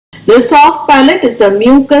The soft palate is a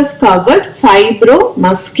mucus-covered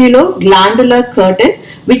fibro-musculo-glandular curtain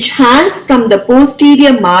which hangs from the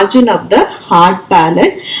posterior margin of the hard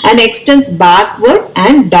palate and extends backward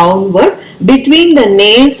and downward between the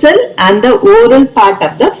nasal and the oral part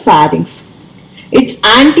of the pharynx. Its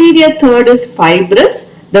anterior third is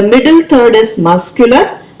fibrous, the middle third is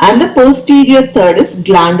muscular, and the posterior third is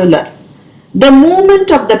glandular. The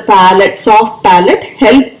movement of the palate, soft palate,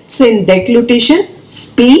 helps in deglutition,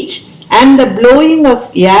 speech, and the blowing of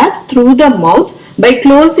air through the mouth by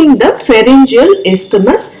closing the pharyngeal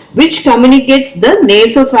isthmus which communicates the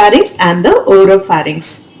nasopharynx and the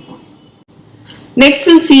oropharynx. Next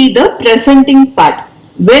we'll see the presenting part.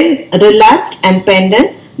 When relaxed and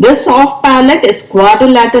pendant, the soft palate is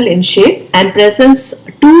quadrilateral in shape and presents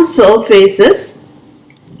two surfaces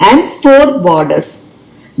and four borders.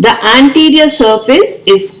 The anterior surface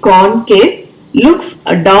is concave, looks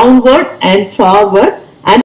downward and forward